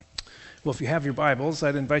Well, if you have your Bibles,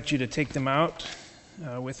 I'd invite you to take them out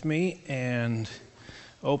with me and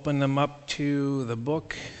open them up to the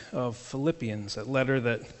book of Philippians, a letter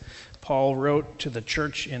that Paul wrote to the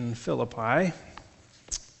church in Philippi.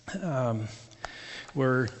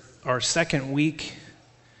 We're our second week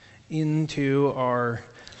into our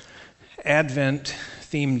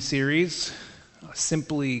Advent-themed series,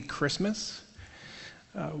 Simply Christmas.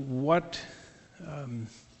 What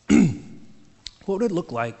would it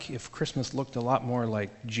look like if Christmas looked a lot more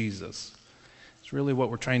like Jesus? It's really what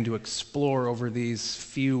we're trying to explore over these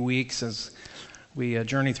few weeks as we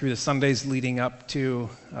journey through the Sundays leading up to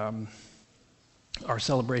our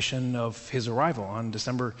celebration of his arrival on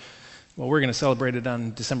December. Well, we're going to celebrate it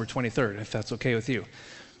on December 23rd, if that's okay with you.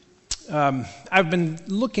 I've been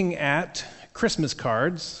looking at Christmas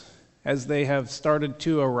cards as they have started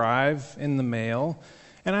to arrive in the mail,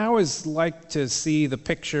 and I always like to see the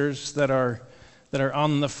pictures that are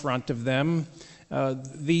on the front of them.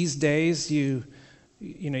 These days, you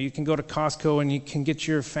can go to Costco and you can get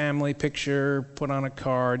your family picture put on a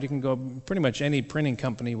card. You can go, pretty much any printing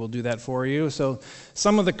company will do that for you. So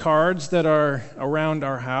some of the cards that are around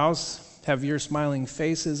our house have your smiling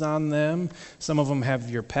faces on them. Some of them have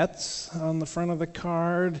your pets on the front of the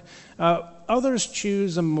card. Others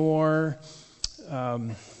choose a more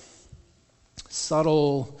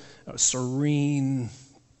subtle, serene,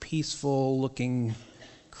 peaceful-looking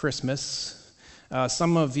Christmas.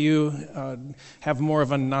 Some of you have more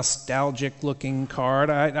of a nostalgic-looking card.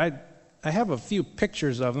 I have a few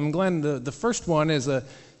pictures of them. Glenn, the first one it's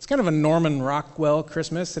kind of a Norman Rockwell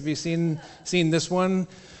Christmas. Have you seen this one?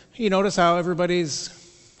 You notice how everybody's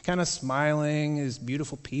kind of smiling, these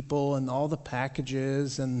beautiful people and all the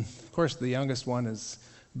packages, and of course the youngest one is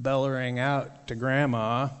bellowing out to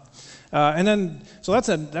Grandma. And then, so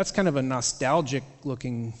that's kind of a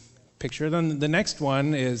nostalgic-looking picture. Then the next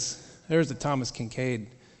one there's the Thomas Kinkade.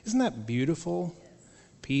 Isn't that beautiful,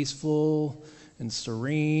 peaceful, and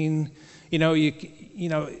serene?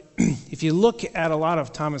 If you look at a lot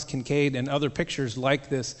of Thomas Kinkade and other pictures like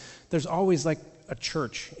this, there's always like a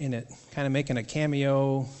church in it, kind of making a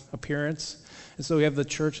cameo appearance. And so we have the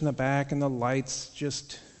church in the back and the lights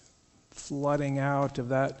just flooding out of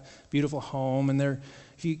that beautiful home, and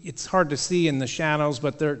it's hard to see in the shadows,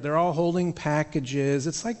 but they're all holding packages.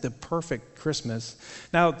 It's like the perfect Christmas.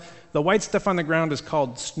 Now, the white stuff on the ground is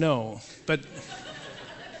called snow, but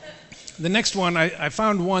the next one, I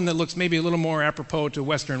found one that looks maybe a little more apropos to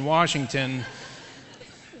Western Washington.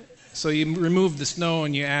 So you remove the snow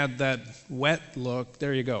and you add that wet look.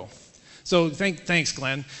 There you go. So thanks,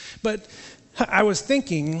 Glenn. But I was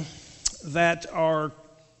thinking that our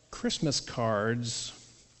Christmas cards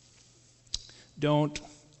don't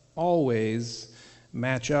always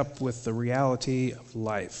match up with the reality of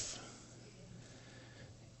life.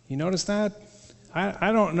 You notice that?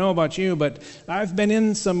 I don't know about you, but I've been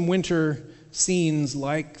in some winter scenes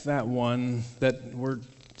like that one that were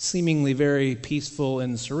seemingly very peaceful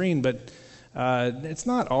and serene, but it's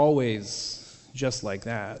not always just like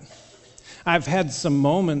that. I've had some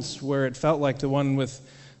moments where it felt like the one with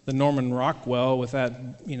the Norman Rockwell, with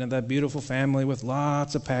that beautiful family with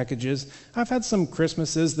lots of packages. I've had some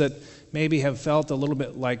Christmases that maybe have felt a little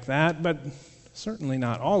bit like that, but certainly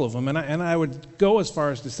not all of them. And I would go as far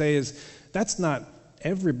as to say that's not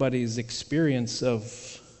everybody's experience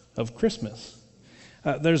of Christmas.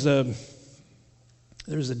 There's a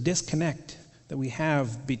disconnect that we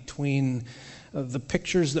have between the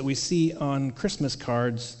pictures that we see on Christmas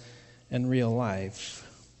cards and real life.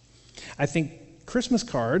 I think Christmas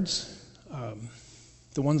cards,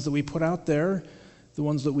 the ones that we put out there, the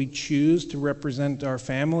ones that we choose to represent our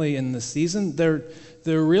family in the season, they're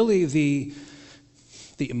really the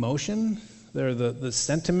emotion. They're the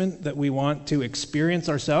sentiment that we want to experience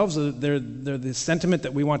ourselves. They're the sentiment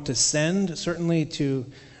that we want to send, certainly to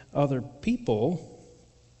other people.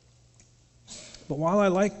 But while I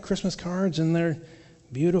like Christmas cards and they're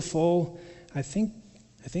beautiful, I think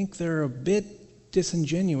they're a bit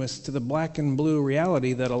disingenuous to the black and blue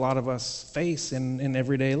reality that a lot of us face in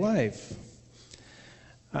everyday life.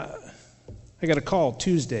 I got a call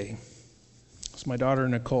Tuesday. It's my daughter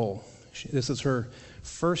Nicole. This is her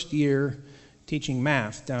first year teaching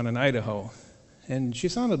math down in Idaho, and she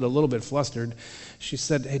sounded a little bit flustered. She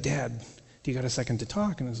said, "Hey, Dad, do you got a second to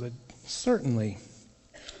talk?" And I said, "Certainly."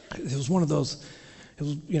 It was one of those.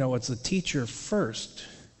 It's the teacher first.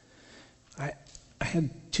 I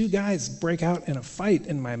had two guys break out in a fight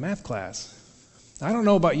in my math class. I don't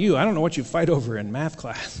know about you. I don't know what you fight over in math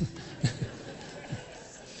class.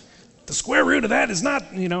 The square root of that is not,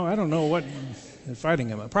 I don't know what they're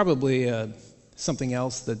fighting about. Probably something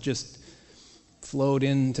else that just flowed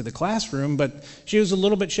into the classroom, but she was a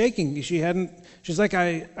little bit shaking. She's like,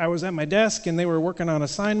 I was at my desk and they were working on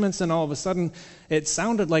assignments, and all of a sudden it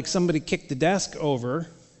sounded like somebody kicked the desk over,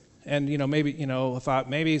 and I thought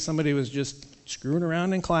maybe somebody was just screwing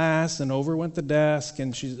around in class and over went the desk,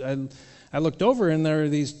 and I looked over and there were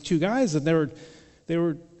these two guys, and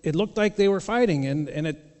it looked like they were fighting, and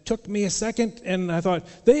it took me a second, and I thought,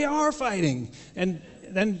 they are fighting. And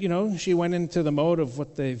then, she went into the mode of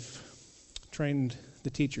what they've trained the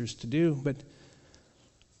teachers to do, but,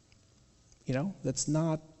 that's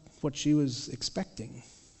not what she was expecting.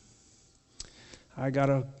 I got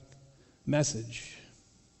a message.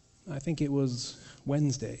 I think it was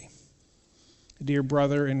Wednesday. A dear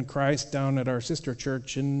brother in Christ down at our sister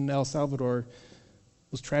church in El Salvador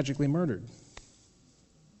was tragically murdered.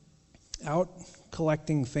 Out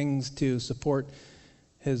collecting things to support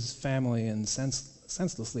his family and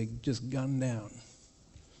senselessly just gunned down.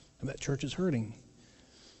 And that church is hurting.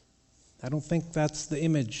 I don't think that's the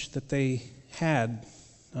image that they had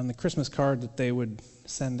on the Christmas card that they would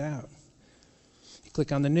send out. You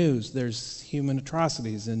click on the news, there's human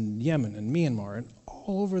atrocities in Yemen and Myanmar and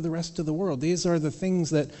all over the rest of the world. These are the things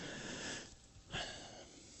that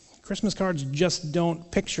Christmas cards just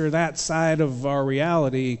don't picture that side of our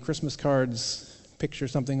reality. Christmas cards picture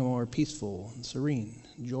something more peaceful and serene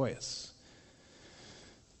and joyous.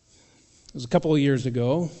 It was a couple of years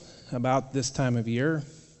ago, about this time of year,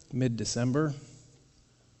 mid-December,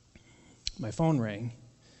 my phone rang.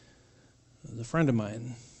 It was a friend of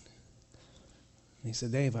mine. And he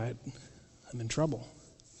said, Dave, I'm in trouble.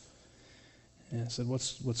 And I said,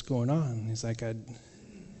 what's going on? And he's like, I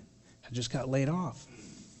just got laid off.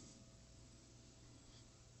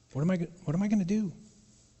 What am I going to do?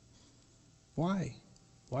 Why?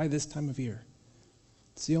 Why this time of year?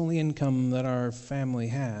 It's the only income that our family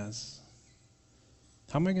has.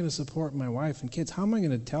 How am I going to support my wife and kids? How am I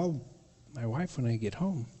going to tell my wife when I get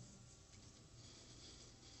home?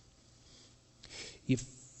 You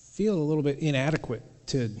feel a little bit inadequate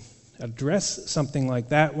to address something like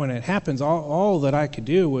that when it happens. All that I could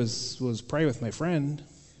do was pray with my friend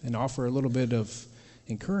and offer a little bit of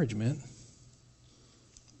encouragement.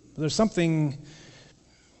 But there's something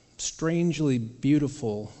strangely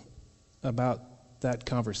beautiful about that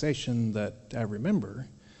conversation that I remember,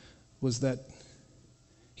 was that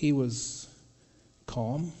he was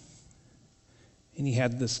calm and he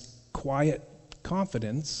had this quiet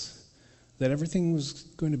confidence that everything was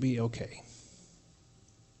going to be okay,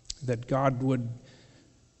 that God would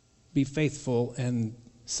be faithful and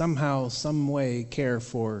somehow, some way care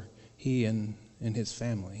for he and his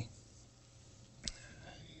family.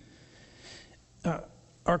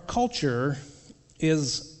 Our culture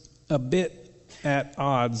is a bit at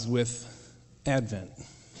odds with Advent.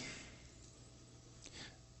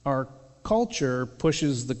 Our culture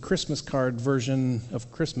pushes the Christmas card version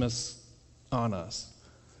of Christmas on us.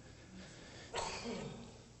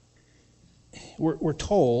 We're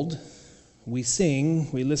told, we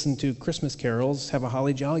sing, we listen to Christmas carols, have a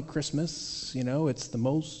holly jolly Christmas, it's the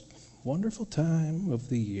most wonderful time of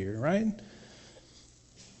the year, right?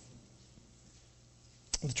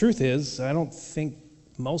 The truth is, I don't think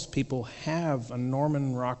most people have a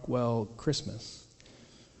Norman Rockwell Christmas.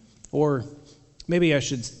 Or maybe I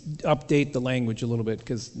should update the language a little bit,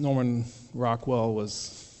 because Norman Rockwell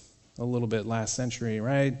was a little bit last century,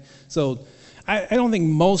 right? So I don't think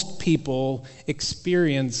most people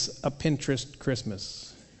experience a Pinterest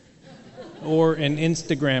Christmas or an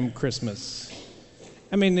Instagram Christmas.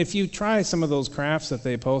 I mean, if you try some of those crafts that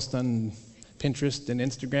they post on Pinterest and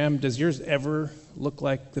Instagram, does yours ever look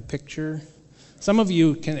like the picture? Some of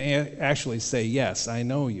you can actually say, yes, I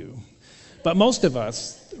know you. But most of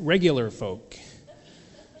us, regular folk,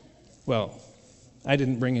 well, I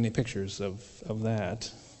didn't bring any pictures of that.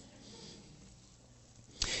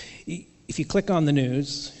 If you click on the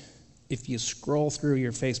news, if you scroll through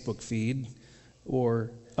your Facebook feed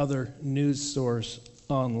or other news source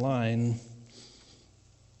online,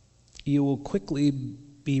 you will quickly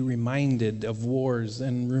be reminded of wars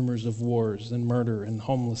and rumors of wars and murder and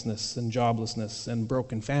homelessness and joblessness and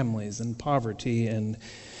broken families and poverty and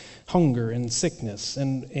hunger and sickness.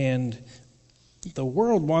 And the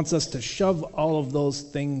world wants us to shove all of those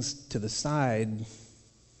things to the side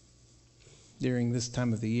during this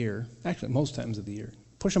time of the year, actually most times of the year.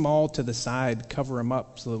 Push them all to the side, cover them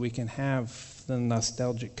up so that we can have the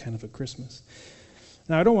nostalgic kind of a Christmas.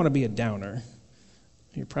 Now, I don't want to be a downer.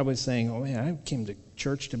 You're probably saying, oh man, I came to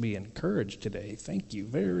church to be encouraged today. Thank you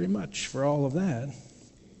very much for all of that.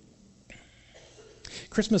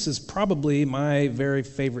 Christmas is probably my very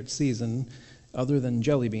favorite season, other than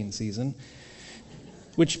jelly bean season.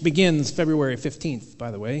 which begins February 15th,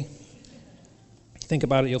 by the way. Think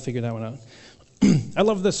about it, you'll figure that one out. I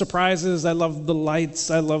love the surprises, I love the lights,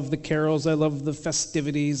 I love the carols, I love the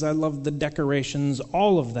festivities, I love the decorations,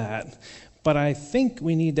 all of that. But I think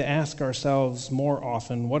we need to ask ourselves more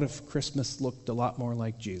often, what if Christmas looked a lot more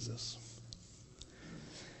like Jesus?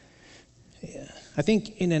 Yeah. I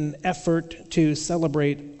think in an effort to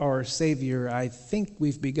celebrate our Savior, I think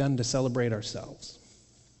we've begun to celebrate ourselves.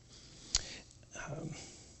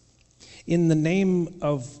 In the name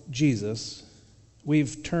of Jesus,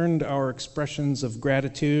 we've turned our expressions of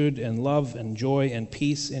gratitude and love and joy and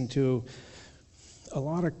peace into a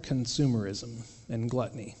lot of consumerism and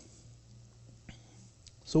gluttony.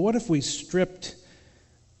 So what if we stripped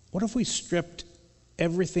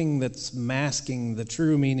everything that's masking the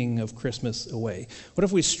true meaning of Christmas away? What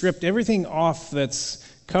if we stripped everything off that's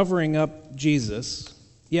covering up Jesus?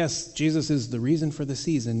 Yes, Jesus is the reason for the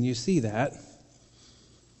season, you see that.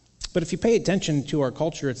 But if you pay attention to our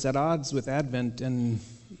culture, it's at odds with Advent, and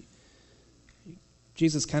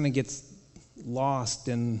Jesus kind of gets lost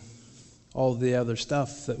in all the other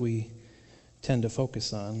stuff that we tend to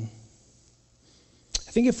focus on.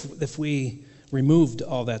 I think if we removed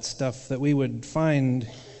all that stuff, that we would find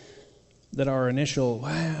that our initial,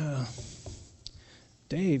 wow,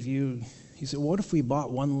 Dave, you said, what if we bought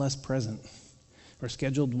one less present or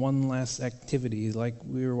scheduled one less activity like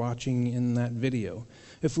we were watching in that video?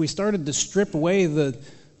 If we started to strip away the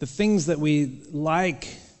things that we like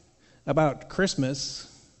about Christmas,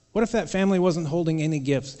 what if that family wasn't holding any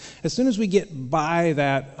gifts? As soon as we get by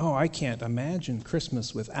that, I can't imagine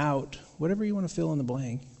Christmas without, whatever you want to fill in the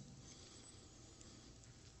blank,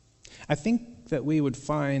 I think that we would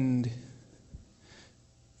find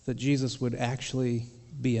that Jesus would actually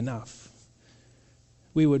be enough.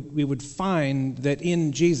 We would find that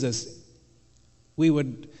in Jesus we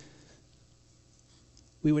would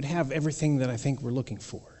have everything that I think we're looking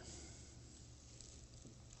for.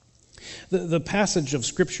 The passage of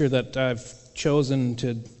Scripture that I've chosen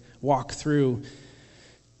to walk through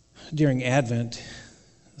during Advent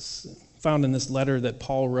is found in this letter that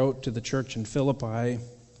Paul wrote to the church in Philippi.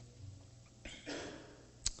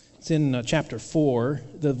 It's in chapter 4,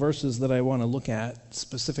 the verses that I want to look at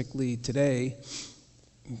specifically today.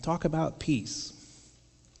 Talk about peace.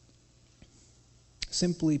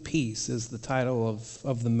 Simply Peace is the title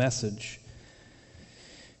of the message.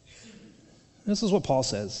 This is what Paul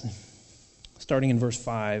says, starting in verse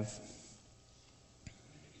 5.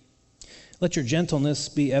 Let your gentleness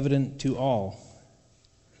be evident to all.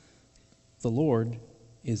 The Lord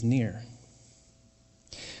is near.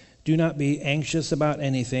 Do not be anxious about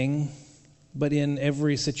anything, but in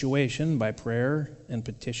every situation, by prayer and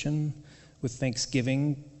petition, with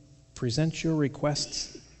thanksgiving, present your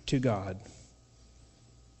requests to God.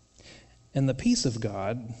 And the peace of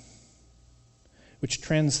God, which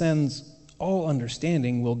transcends all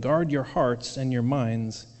understanding, will guard your hearts and your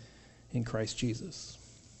minds in Christ Jesus.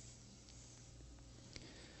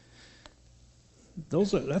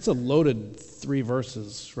 That's a loaded 3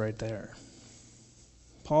 verses right there.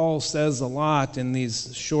 Paul says a lot in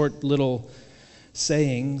these short little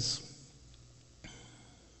sayings,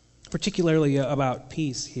 particularly about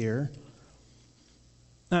peace here.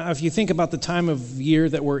 Now, if you think about the time of year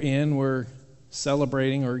that we're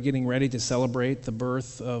celebrating or getting ready to celebrate the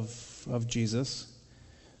birth of Jesus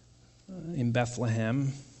in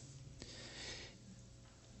Bethlehem.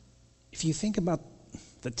 If you think about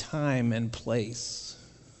the time and place,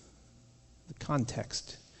 the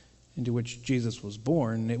context into which Jesus was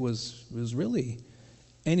born, it was really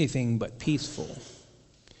anything but peaceful.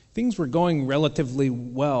 Things were going relatively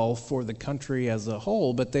well for the country as a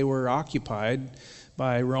whole, but they were occupied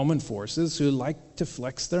by Roman forces who liked to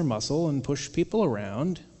flex their muscle and push people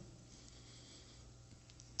around.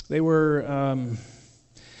 They were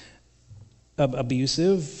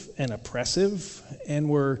abusive and oppressive,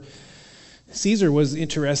 and Caesar was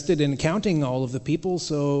interested in counting all of the people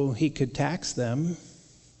so he could tax them.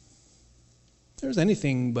 There was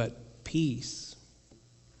anything but peace.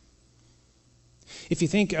 If you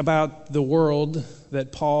think about the world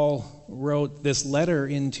that Paul wrote this letter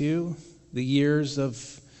into, the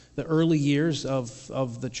early years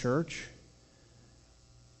of the church,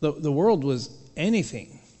 the world was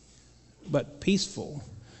anything but peaceful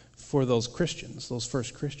for those Christians, those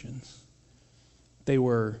first Christians. They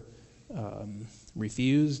were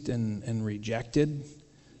refused and rejected,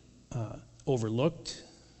 overlooked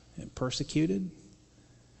and persecuted.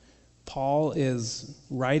 Paul is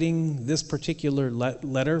writing this particular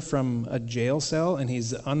letter from a jail cell, and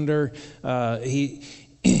he's under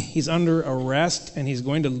he's under arrest, and he's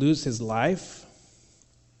going to lose his life.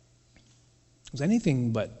 It was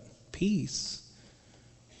anything but peace.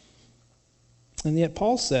 And yet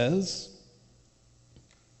Paul says,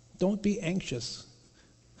 don't be anxious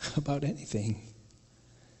about anything.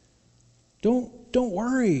 Don't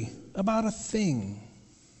worry about a thing.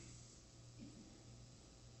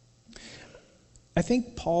 I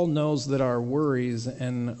think Paul knows that our worries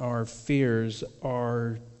and our fears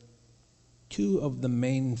are two of the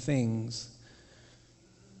main things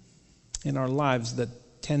in our lives that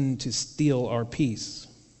tend to steal our peace.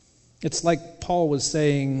 It's like Paul was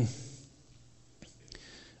saying,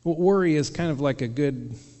 worry is kind of like a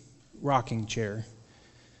good rocking chair.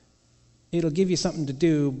 It'll give you something to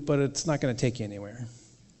do, but it's not going to take you anywhere.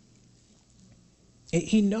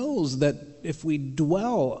 He knows that if we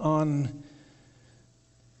dwell on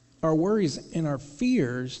our worries and our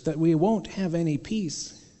fears, that we won't have any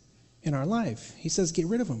peace in our life. He says, get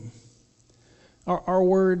rid of them. Our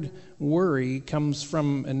word worry comes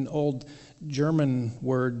from an old German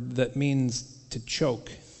word that means to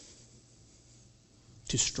choke,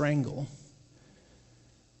 to strangle.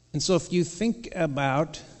 And so if you think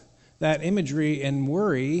about that imagery and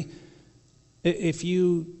worry, if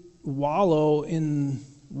you wallow in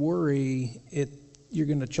worry, you're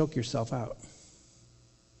going to choke yourself out.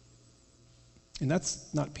 And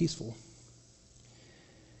that's not peaceful.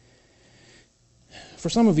 For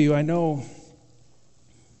some of you, I know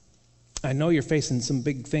you're facing some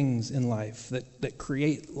big things in life that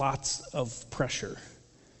create lots of pressure.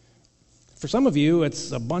 For some of you,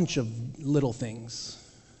 it's a bunch of little things.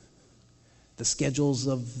 The schedules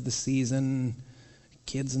of the season,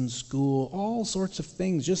 kids in school, all sorts of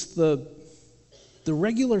things. Just the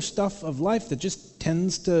regular stuff of life that just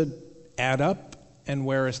tends to add up and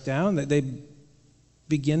wear us down, that they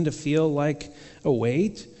begin to feel like a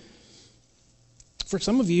weight. For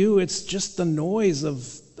some of you, it's just the noise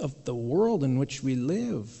of the world in which we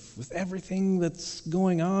live, with everything that's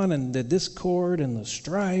going on and the discord and the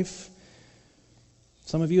strife.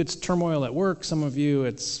 Some of you, it's turmoil at work. Some of you,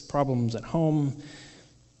 it's problems at home.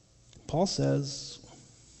 Paul says,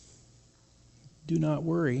 do not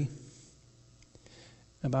worry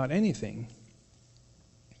about anything.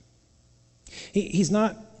 He's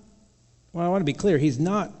not, well, I want to be clear, he's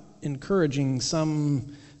not encouraging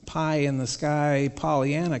some pie-in-the-sky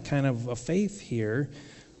Pollyanna kind of a faith here.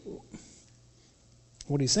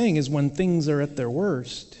 What he's saying is when things are at their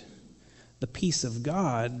worst, the peace of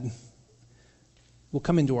God will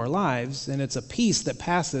come into our lives, and it's a peace that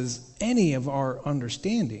passes any of our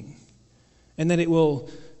understanding. And that it will,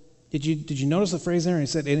 did you notice the phrase there? He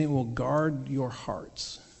said, and it will guard your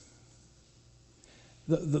hearts.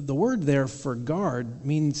 The word there for guard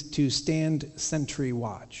means to stand sentry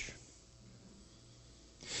watch.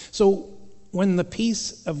 So when the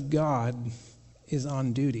peace of God is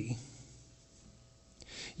on duty,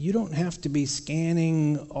 you don't have to be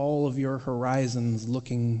scanning all of your horizons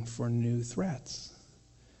looking for new threats.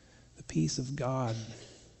 The peace of God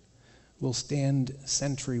will stand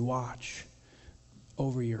sentry watch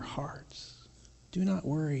over your hearts. Do not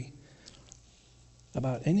worry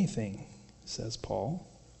about anything, says Paul,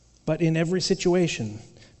 but in every situation,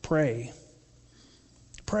 pray.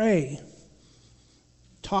 Pray.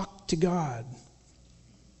 Talk to God.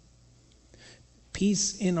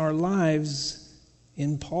 Peace in our lives,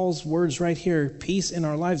 in Paul's words right here, peace in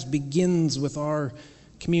our lives begins with our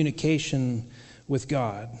communication with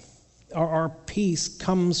God. Our peace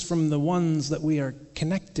comes from the ones that we are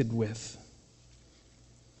connected with.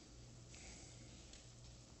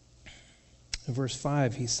 In verse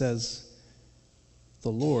 5, he says, the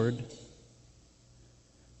Lord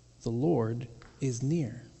is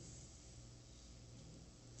near.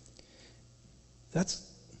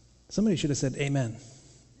 Somebody should have said amen.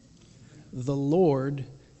 The Lord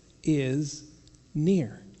is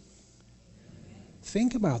near.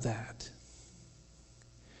 Think about that.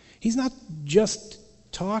 He's not just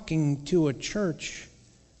talking to a church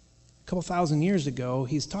a couple thousand years ago.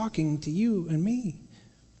 He's talking to you and me.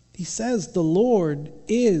 He says the Lord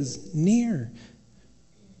is near.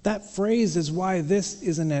 That phrase is why this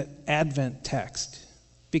is an Advent text.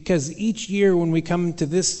 Because each year when we come to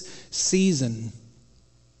this season,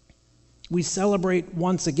 we celebrate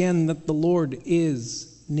once again that the Lord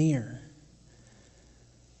is near.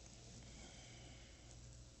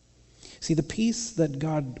 See, the peace that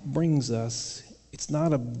God brings us, it's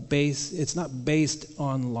not based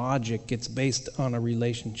on logic, it's based on a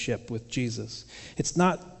relationship with Jesus. It's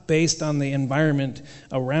not based on the environment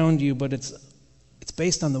around you, but it's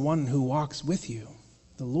based on the one who walks with you.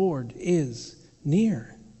 The Lord is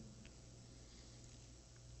near.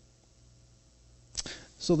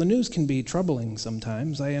 So the news can be troubling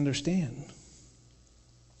sometimes, I understand.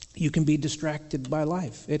 You can be distracted by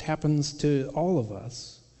life. It happens to all of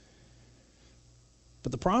us.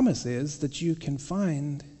 But the promise is that you can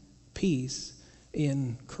find peace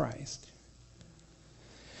in Christ.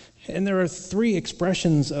 And there are three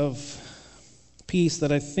expressions of peace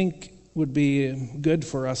that I think would be good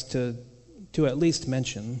for us to at least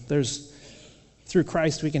mention. Through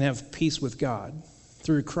Christ we can have peace with God.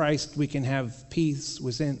 Through Christ we can have peace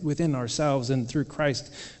within ourselves, and through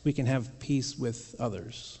Christ we can have peace with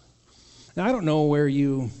others. Now I don't know where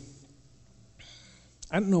you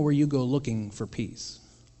go looking for peace.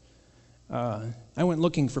 I went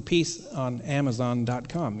looking for peace on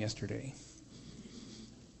Amazon.com yesterday.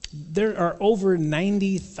 There are over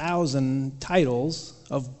 90,000 titles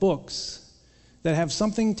of books that have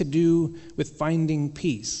something to do with finding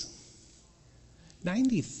peace.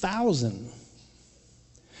 90,000.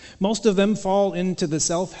 Most of them fall into the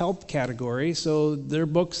self-help category, so they're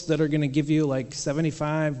books that are going to give you like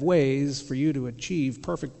 75 ways for you to achieve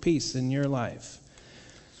perfect peace in your life.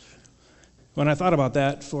 When I thought about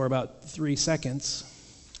that for about 3 seconds,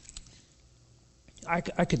 I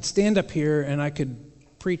could stand up here and I could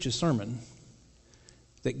preach a sermon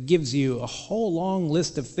that gives you a whole long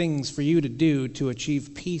list of things for you to do to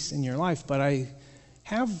achieve peace in your life, but I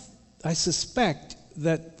suspect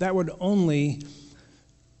that would only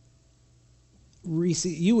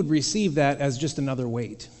you would receive that as just another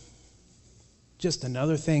weight. Just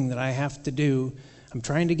another thing that I have to do. I'm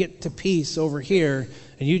trying to get to peace over here,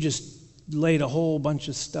 and you just laid a whole bunch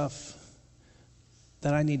of stuff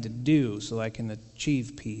that I need to do so I can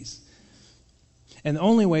achieve peace. And the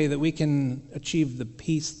only way that we can achieve the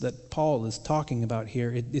peace that Paul is talking about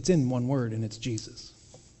here, it's in one word, and it's Jesus.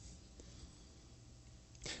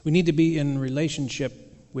 We need to be in relationship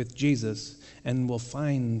with Jesus, and we'll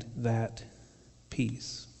find that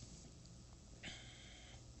peace.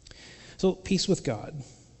 So, peace with God.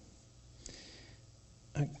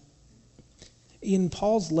 In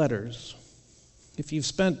Paul's letters, if you've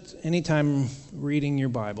spent any time reading your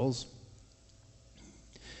Bibles,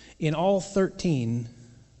 in all 13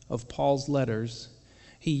 of Paul's letters,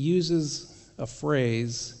 he uses a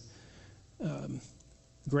phrase,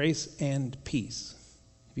 grace and peace.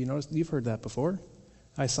 Have you noticed? You've heard that before.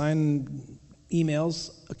 I sign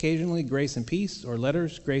emails occasionally, grace and peace, or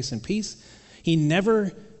letters, grace and peace. He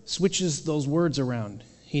never switches those words around.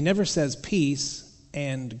 He never says peace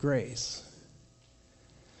and grace.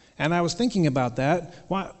 And I was thinking about that.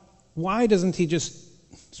 Why doesn't he just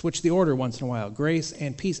switch the order once in a while, grace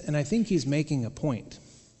and peace? And I think he's making a point.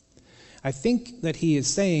 I think that he is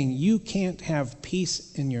saying you can't have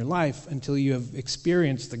peace in your life until you have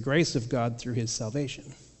experienced the grace of God through his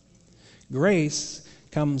salvation. Grace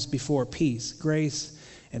comes before peace, grace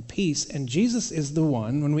and peace. And Jesus is the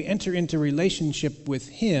one, when we enter into relationship with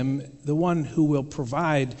him, the one who will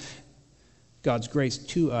provide God's grace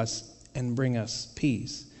to us and bring us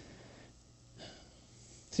peace.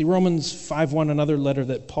 See, Romans 5:1, another letter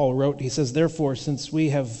that Paul wrote, he says, "Therefore, since we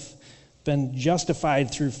have been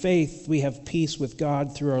justified through faith, we have peace with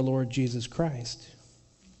God through our Lord Jesus Christ."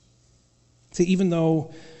 See, even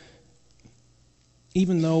though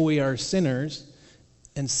we are sinners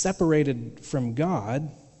and separated from God,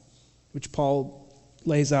 which Paul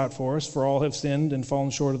lays out for us, for all have sinned and fallen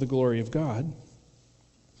short of the glory of God,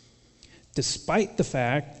 despite the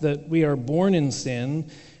fact that we are born in sin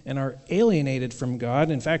and are alienated from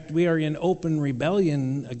God, in fact, we are in open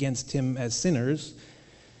rebellion against him as sinners,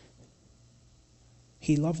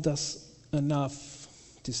 he loved us enough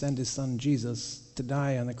to send his son Jesus to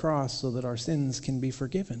die on the cross so that our sins can be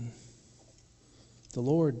forgiven. The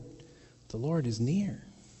Lord is near.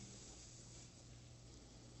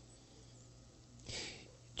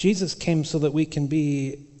 Jesus came so that we can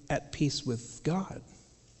be at peace with God,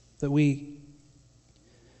 that we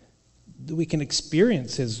can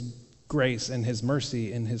experience his grace and his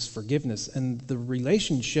mercy and his forgiveness, and the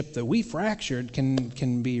relationship that we fractured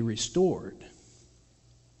can be restored.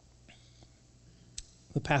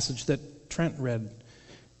 The passage that Trent read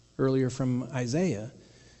earlier from Isaiah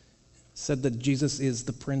said that Jesus is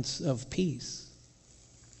the Prince of Peace.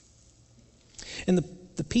 And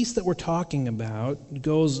the peace that we're talking about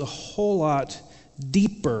goes a whole lot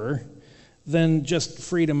deeper than just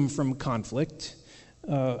freedom from conflict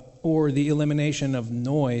or the elimination of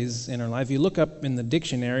noise in our life. You look up in the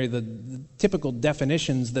dictionary, the typical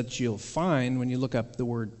definitions that you'll find when you look up the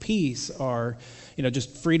word peace are,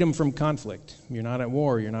 just freedom from conflict. You're not at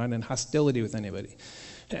war. You're not in hostility with anybody.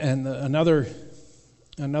 And another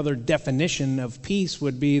definition of peace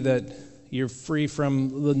would be that you're free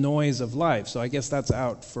from the noise of life. So I guess that's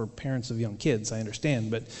out for parents of young kids, I understand.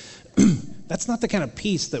 But That's not the kind of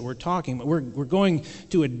peace that we're talking about. We're going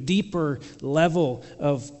to a deeper level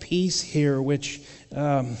of peace here, which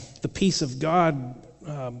the peace of God,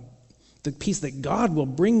 the peace that God will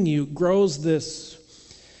bring you, grows this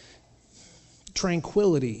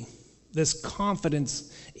tranquility, this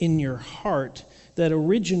confidence in your heart that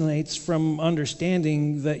originates from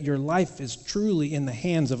understanding that your life is truly in the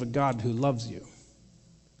hands of a God who loves you.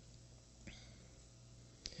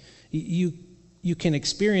 You can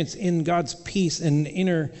experience in God's peace an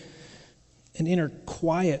inner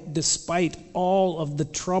quiet despite all of the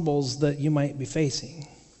troubles that you might be facing.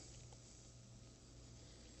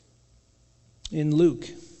 In Luke,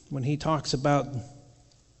 when he talks about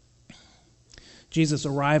Jesus'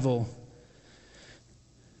 arrival,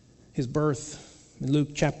 his birth, in Luke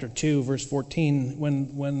chapter 2, verse 14,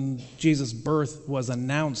 when Jesus' birth was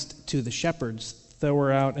announced to the shepherds that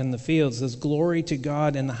were out in the fields, says, "Glory to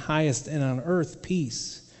God in the highest, and on earth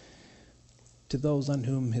peace to those on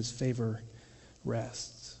whom his favor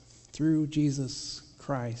rests." Through Jesus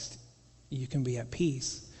Christ, you can be at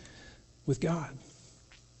peace with God.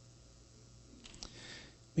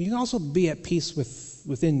 But you can also be at peace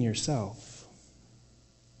within yourself.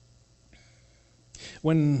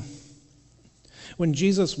 When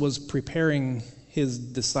Jesus was preparing his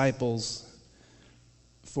disciples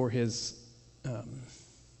for his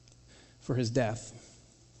death,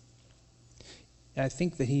 I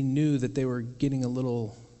think that he knew that they were getting a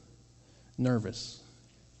little nervous.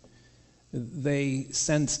 They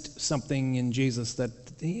sensed something in Jesus that,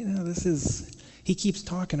 he keeps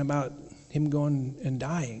talking about him going and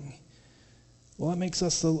dying. Well, that makes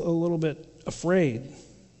us a little bit afraid.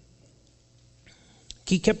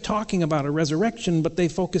 He kept talking about a resurrection, but they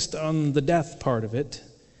focused on the death part of it.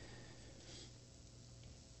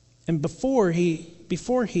 And before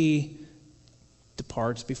he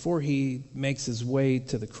departs, before he makes his way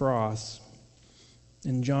to the cross,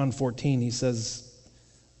 in John 14, he says,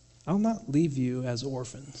 "I'll not leave you as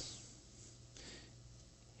orphans.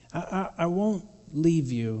 I won't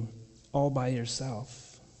leave you all by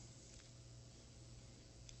yourself.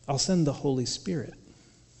 I'll send the Holy Spirit.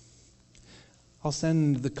 I'll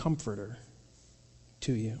send the Comforter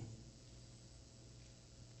to you.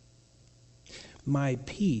 My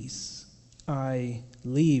peace I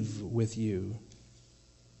leave with you.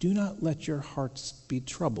 Do not let your hearts be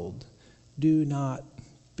troubled. Do not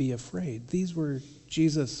be afraid." These were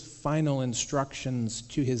Jesus' final instructions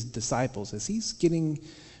to his disciples. As he's getting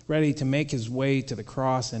ready to make his way to the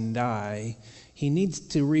cross and die, he needs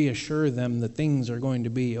to reassure them that things are going to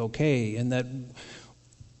be okay, and that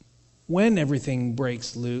when everything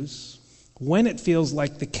breaks loose, when it feels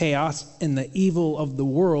like the chaos and the evil of the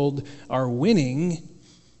world are winning,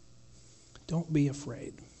 don't be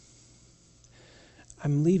afraid.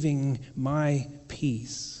 I'm leaving my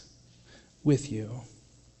peace with you.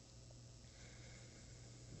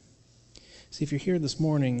 See, if you're here this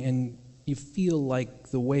morning and you feel like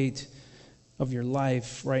the weight of your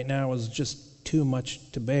life right now is just too much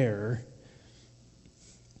to bear,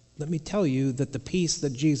 let me tell you that the peace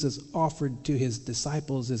that Jesus offered to his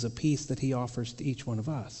disciples is a peace that he offers to each one of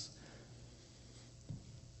us.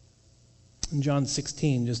 In John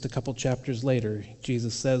 16, just a couple chapters later,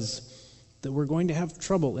 Jesus says that we're going to have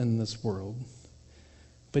trouble in this world.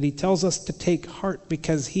 But he tells us to take heart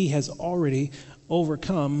because he has already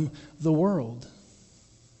overcome the world.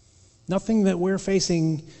 Nothing that we're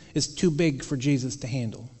facing is too big for Jesus to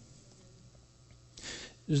handle.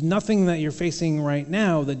 There's nothing that you're facing right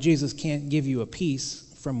now that Jesus can't give you a peace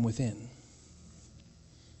from within.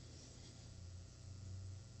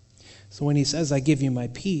 So when he says, "I give you my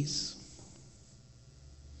peace,"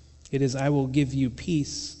 it is, I will give you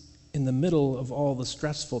peace in the middle of all the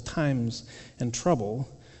stressful times and trouble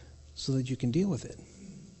so that you can deal with it.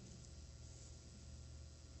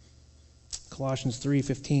 Colossians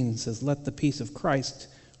 3:15 says, "Let the peace of Christ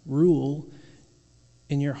rule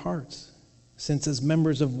in your hearts, since as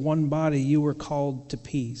members of one body you were called to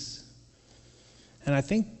peace." And I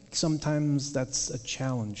think sometimes that's a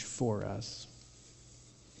challenge for us.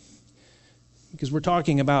 Because we're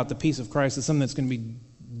talking about the peace of Christ as something that's going to be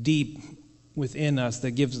deep within us,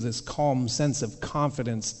 that gives this calm sense of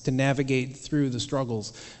confidence to navigate through the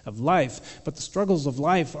struggles of life. But the struggles of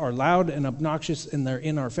life are loud and obnoxious, and they're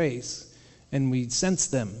in our face, and we sense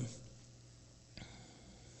them.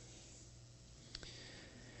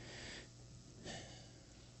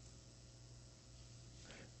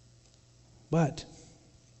 But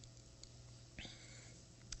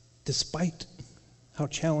despite how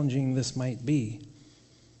challenging this might be,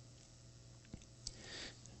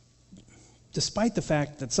 despite the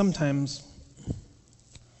fact that sometimes,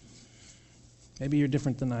 maybe you're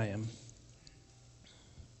different than I am,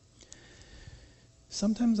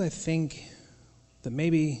 sometimes I think that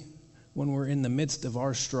maybe when we're in the midst of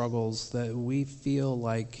our struggles that we feel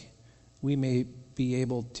like we may be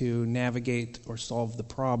able to navigate or solve the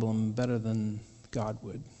problem better than God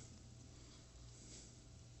would.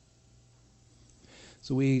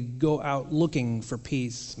 So we go out looking for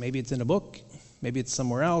peace. Maybe it's in a book, maybe it's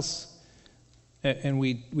somewhere else, and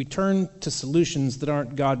we turn to solutions that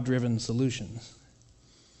aren't God-driven solutions.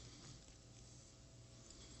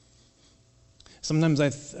 Sometimes I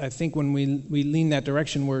think when we lean that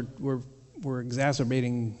direction, we're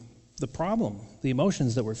exacerbating the problem, the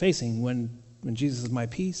emotions that we're facing. When Jesus is my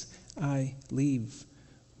peace, I leave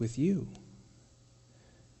with you.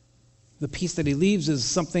 The peace that he leaves is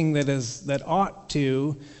something that ought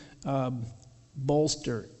to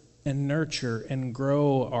bolster and nurture and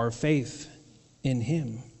grow our faith in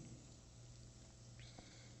him.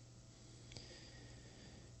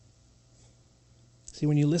 See,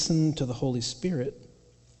 when you listen to the Holy Spirit,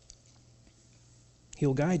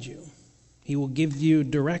 he'll guide you. He will give you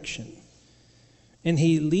direction. And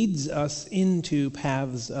he leads us into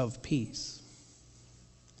paths of peace.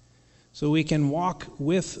 So we can walk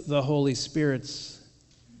with the Holy Spirit's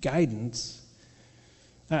guidance.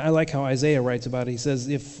 I like how Isaiah writes about it. He says,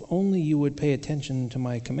 if only you would pay attention to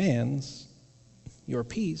my commands, your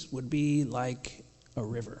peace would be like a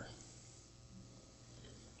river.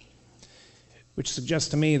 Which suggests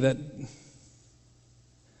to me that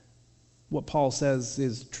what Paul says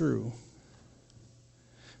is true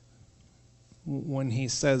when he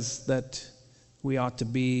says that we ought to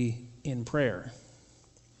be in prayer,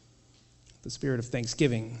 the spirit of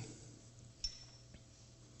thanksgiving,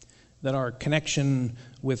 that our connection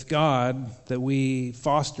with God that we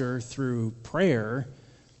foster through prayer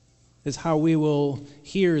is how we will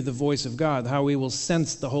hear the voice of God, how we will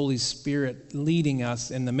sense the Holy Spirit leading us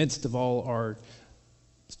in the midst of all our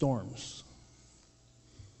storms.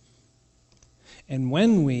 And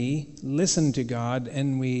when we listen to God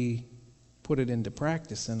and we put it into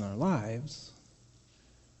practice in our lives,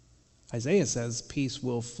 Isaiah says peace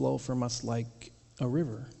will flow from us like a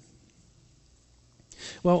river.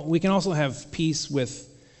 Well, we can also have peace with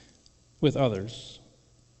others.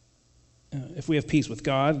 If we have peace with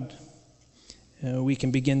God, we can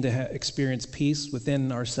begin to experience peace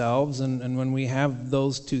within ourselves. And when we have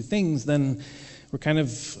those two things, then we're kind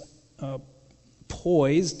of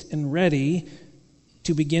poised and ready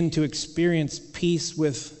to begin to experience peace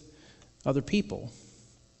with other people.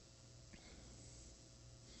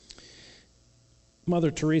 Mother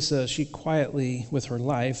Teresa, she quietly, with her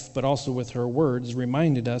life, but also with her words,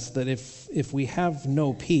 reminded us that if we have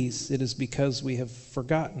no peace, it is because we have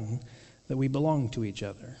forgotten that we belong to each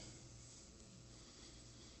other.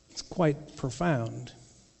 It's quite profound.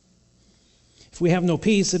 If we have no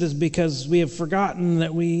peace, it is because we have forgotten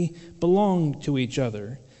that we belong to each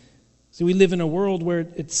other. See, we live in a world where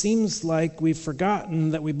it seems like we've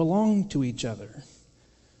forgotten that we belong to each other.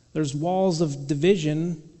 There's walls of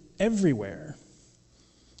division everywhere.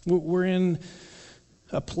 We're in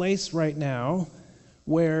a place right now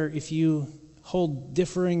where if you hold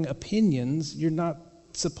differing opinions, you're not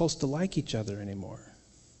supposed to like each other anymore.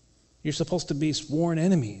 You're supposed to be sworn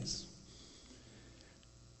enemies.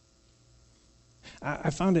 I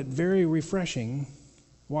found it very refreshing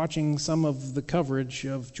watching some of the coverage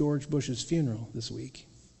of George Bush's funeral this week.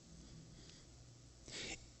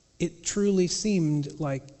 It truly seemed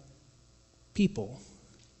like people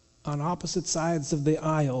on opposite sides of the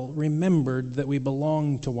aisle remembered that we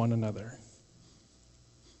belong to one another.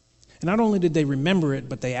 And not only did they remember it,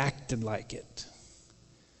 but they acted like it.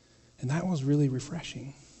 And that was really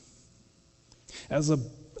refreshing. As a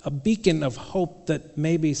beacon of hope that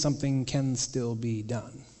maybe something can still be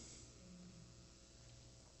done.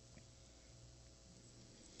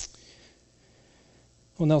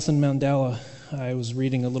 Well, Nelson Mandela, I was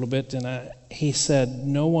reading a little bit, and he said,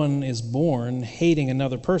 no one is born hating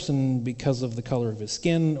another person because of the color of his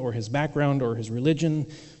skin or his background or his religion.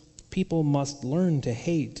 People must learn to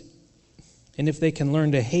hate. And if they can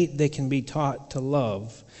learn to hate, they can be taught to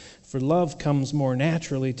love. For love comes more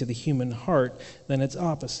naturally to the human heart than its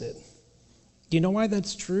opposite. Do you know why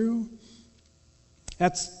that's true?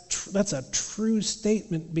 That's a true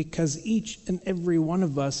statement because each and every one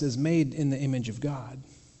of us is made in the image of God.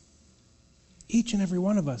 Each and every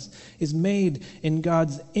one of us is made in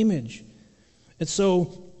God's image. And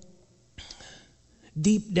so,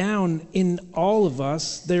 deep down in all of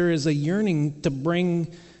us, there is a yearning to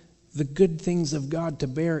bring the good things of God to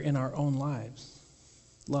bear in our own lives.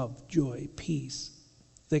 Love, joy, peace.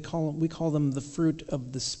 We call them the fruit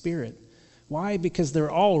of the Spirit. Why? Because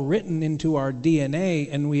they're all written into our DNA,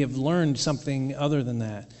 and we have learned something other than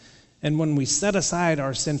that. And when we set aside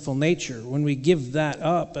our sinful nature, when we give that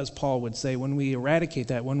up, as Paul would say, when we eradicate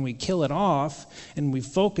that, when we kill it off, and we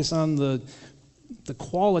focus on the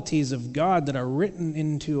qualities of God that are written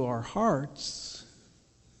into our hearts,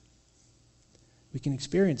 we can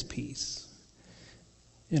experience peace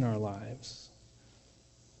in our lives.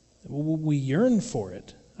 We yearn for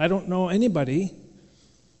it. I don't know anybody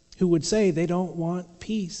who would say they don't want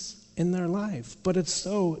peace in their life, but it's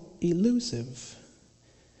so elusive.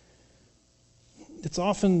 It's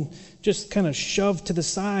often just kind of shoved to the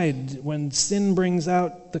side when sin brings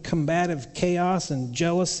out the combative chaos and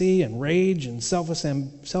jealousy and rage and selfish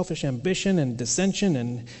ambition and dissension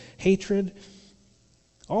and hatred.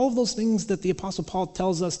 All of those things that the Apostle Paul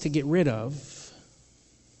tells us to get rid of.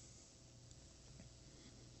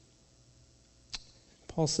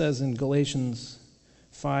 Paul says in Galatians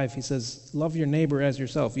 5, he says, love your neighbor as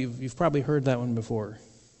yourself. You've probably heard that one before.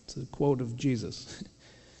 It's a quote of Jesus.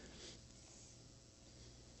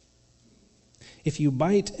 If you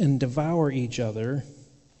bite and devour each other,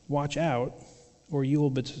 watch out, or you will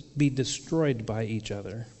be destroyed by each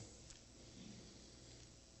other.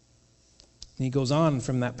 And he goes on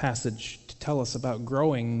from that passage to tell us about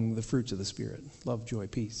growing the fruits of the Spirit. Love, joy,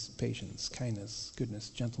 peace, patience, kindness, goodness,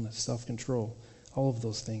 gentleness, self-control, all of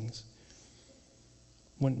those things.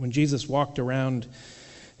 When Jesus walked around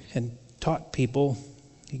and taught people,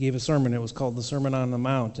 he gave a sermon. It was called the Sermon on the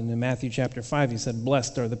Mount. And in Matthew chapter 5, he said,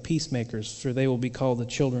 blessed are the peacemakers, for they will be called the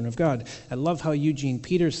children of God. I love how Eugene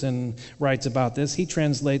Peterson writes about this. He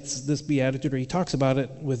translates this beatitude, or he talks about it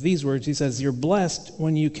with these words. He says, you're blessed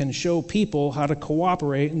when you can show people how to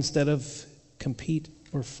cooperate instead of compete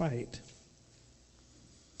or fight.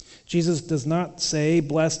 Jesus does not say,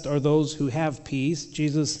 blessed are those who have peace.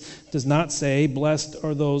 Jesus does not say, blessed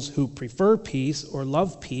are those who prefer peace or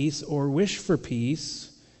love peace or wish for peace.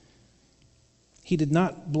 He did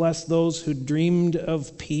not bless those who dreamed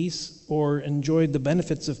of peace or enjoyed the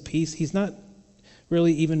benefits of peace. He's not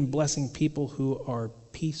really even blessing people who are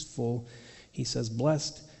peaceful. He says,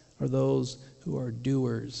 blessed are those who are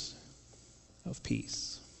doers of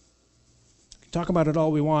peace. We can talk about it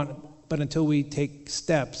all we want, but until we take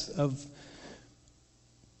steps of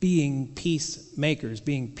being peacemakers,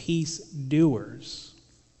 being peace doers,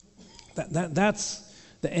 that's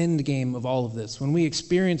the end game of all of this. When we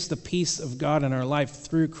experience the peace of God in our life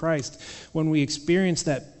through Christ, when we experience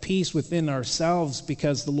that peace within ourselves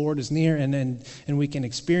because the Lord is near, and we can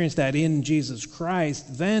experience that in Jesus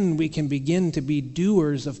Christ, then we can begin to be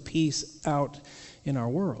doers of peace out in our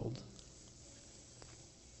world.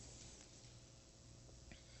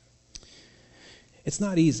 It's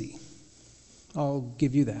not easy. I'll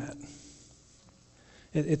give you that.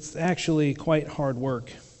 It's actually quite hard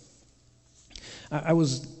work. I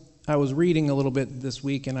was reading a little bit this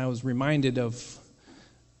week, and I was reminded of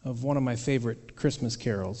one of my favorite Christmas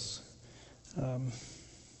carols.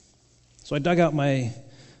 So I dug out my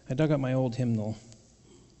old hymnal,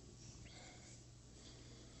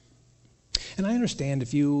 and I understand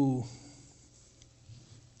if you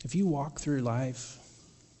walk through life,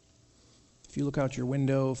 if you look out your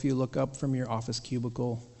window, if you look up from your office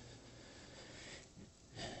cubicle,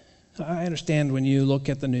 I understand when you look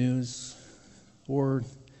at the news or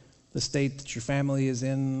the state that your family is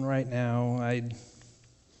in right now. I'd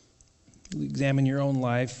examine your own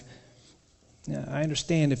life. I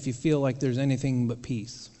understand if you feel like there's anything but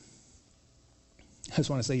peace. I just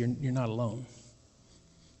want to say you're not alone.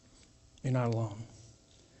 You're not alone.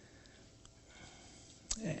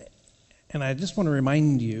 And I just want to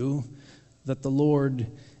remind you that the Lord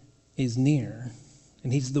is near,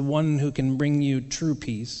 and He's the one who can bring you true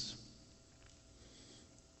peace.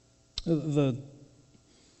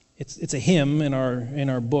 It's a hymn in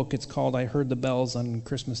our book. It's called "I Heard the Bells on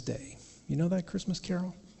Christmas Day." You know that Christmas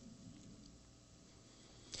carol?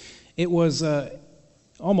 It was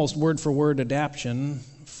almost word for word adaptation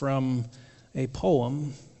from a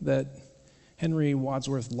poem that Henry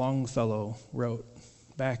Wadsworth Longfellow wrote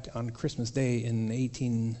back on Christmas Day in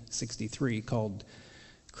 1863 called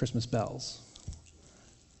Christmas Bells.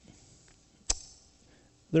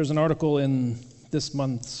 There's an article in this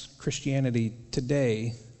month's Christianity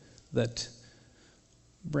Today that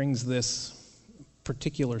brings this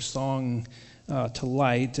particular song to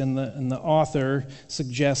light, and the author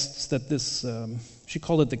suggests that this, she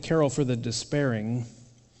called it the Carol for the Despairing.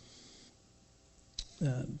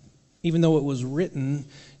 Even though it was written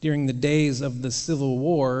during the days of the Civil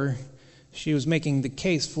War, she was making the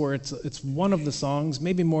case for it's one of the songs,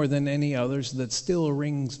 maybe more than any others, that still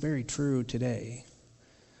rings very true today.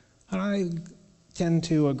 And I tend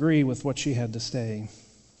to agree with what she had to say.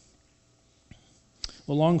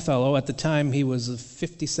 Well, Longfellow, at the time, he was a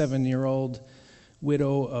 57-year-old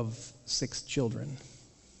widow of 6 children.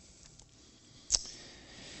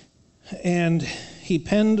 And he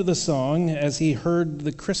penned the song as he heard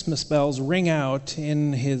the Christmas bells ring out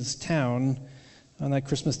in his town on that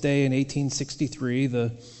Christmas day in 1863.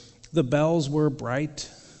 The bells were bright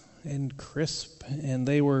and crisp, and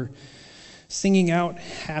they were singing out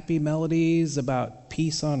happy melodies about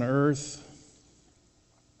peace on earth.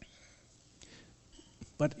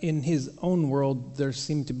 But in his own world, there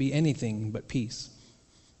seemed to be anything but peace.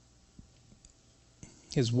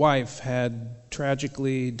 His wife had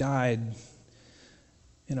tragically died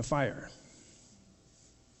in a fire.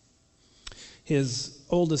 His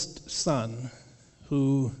oldest son,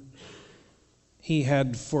 who he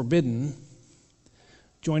had forbidden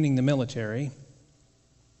joining the military,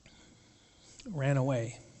 ran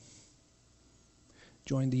away,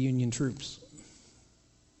 joined the Union troops.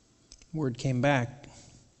 Word came back,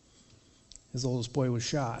 his oldest boy was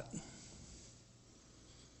shot.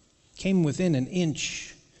 Came within an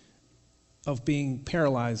inch of being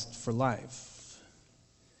paralyzed for life.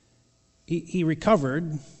 He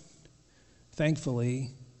recovered, thankfully,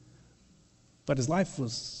 but his life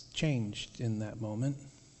was changed in that moment.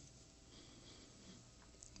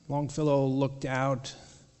 Longfellow looked out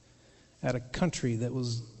at a country that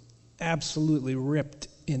was absolutely ripped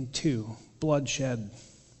in two, bloodshed.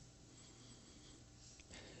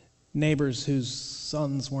 Neighbors whose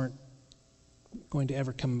sons weren't going to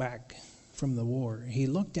ever come back from the war. He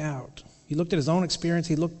looked out. He looked at his own experience.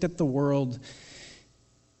 He looked at the world.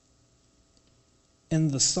 And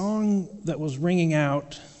the song that was ringing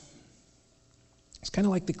out, it's kind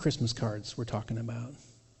of like the Christmas cards we're talking about.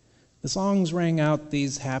 The songs rang out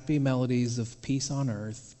these happy melodies of peace on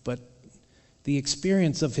earth, but the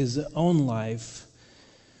experience of his own life,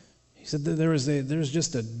 he said that there's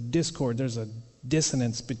just a discord, there's a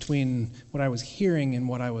dissonance between what I was hearing and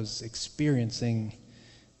what I was experiencing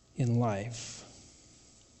in life.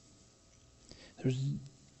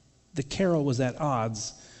 The carol was at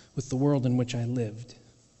odds with the world in which I lived.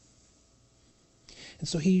 And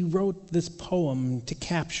so he wrote this poem to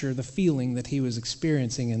capture the feeling that he was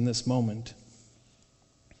experiencing in this moment.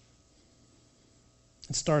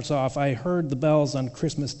 It starts off, I heard the bells on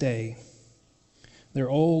Christmas Day. Their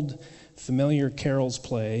old, familiar carols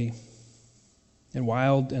play, and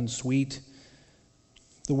wild and sweet,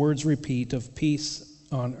 the words repeat of peace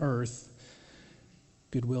on earth,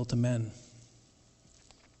 goodwill to men.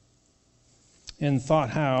 And thought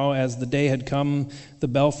how, as the day had come, the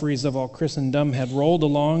belfries of all Christendom had rolled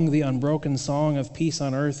along the unbroken song of peace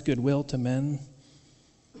on earth, goodwill to men.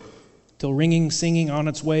 Till ringing, singing on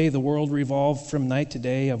its way, the world revolved from night to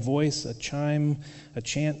day, a voice, a chime, a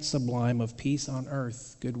chant sublime of peace on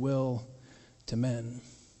earth, goodwill to men.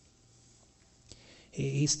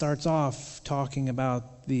 He starts off talking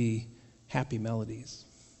about the happy melodies.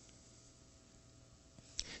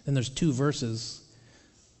 Then there's 2 verses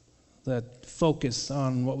that focus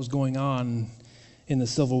on what was going on in the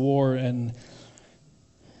Civil War. And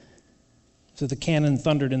so the cannon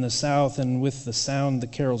thundered in the south, and with the sound the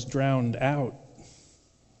carols drowned out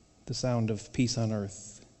the sound of peace on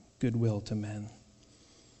earth, goodwill to men.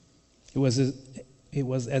 It was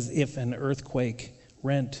as if an earthquake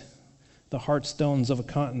rent the heartstones of a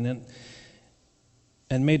continent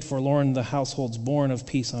and made forlorn the households born of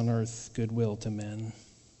peace on earth, goodwill to men.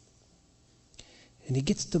 And he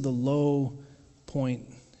gets to the low point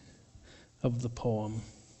of the poem.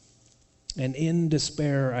 And in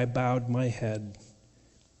despair I bowed my head.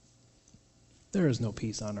 There is no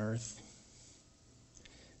peace on earth,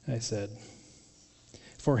 I said,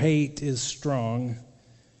 for hate is strong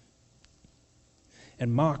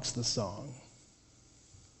and mocks the song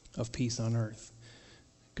of peace on earth,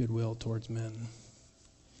 goodwill towards men.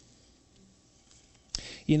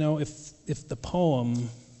 You know, if the poem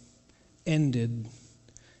ended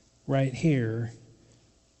right here,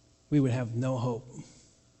 we would have no hope.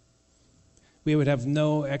 We would have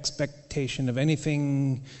no expectation of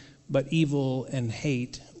anything but evil and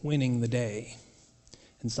hate winning the day.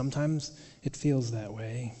 And sometimes it feels that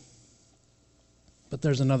way. But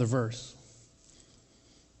there's another verse.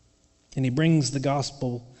 And he brings the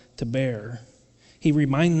gospel to bear. He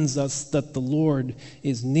reminds us that the Lord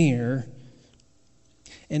is near.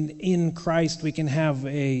 And in Christ we can have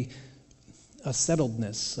a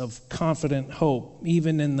settledness of confident hope,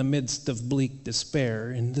 even in the midst of bleak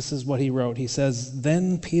despair. And this is what he wrote. He says,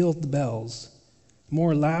 then pealed the bells,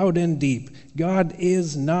 more loud and deep. God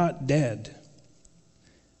is not dead,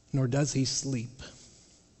 nor does he sleep.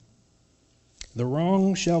 The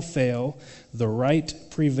wrong shall fail, the right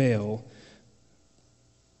prevail.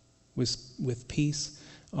 with peace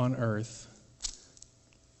on earth,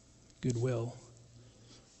 goodwill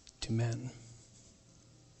to men.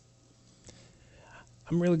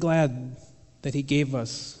 I'm really glad that he gave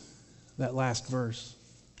us that last verse.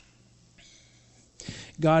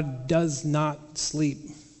 God does not sleep.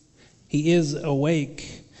 He is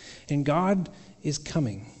awake, and God is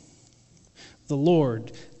coming. The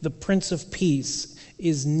Lord, the Prince of Peace,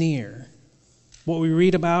 is near. What we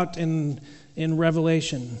read about in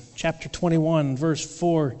Revelation chapter 21, verse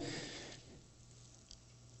 4,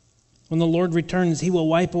 when the Lord returns, he will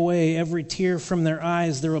wipe away every tear from their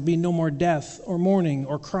eyes. There will be no more death or mourning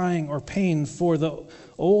or crying or pain, for the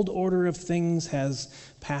old order of things has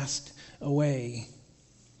passed away.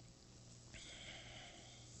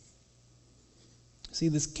 See,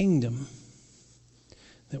 this kingdom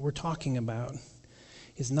that we're talking about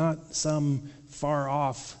is not some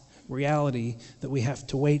far-off reality that we have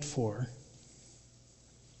to wait for.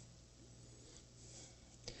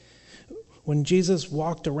 When Jesus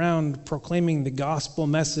walked around proclaiming the gospel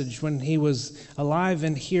message when he was alive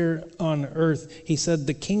and here on earth, he said,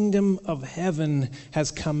 "The kingdom of heaven has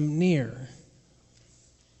come near.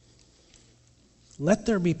 Let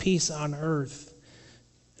there be peace on earth,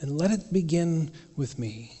 and let it begin with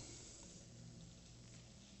me."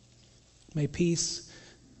 May peace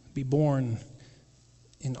be born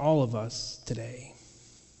in all of us today.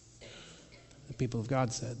 The people of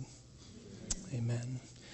God said, amen.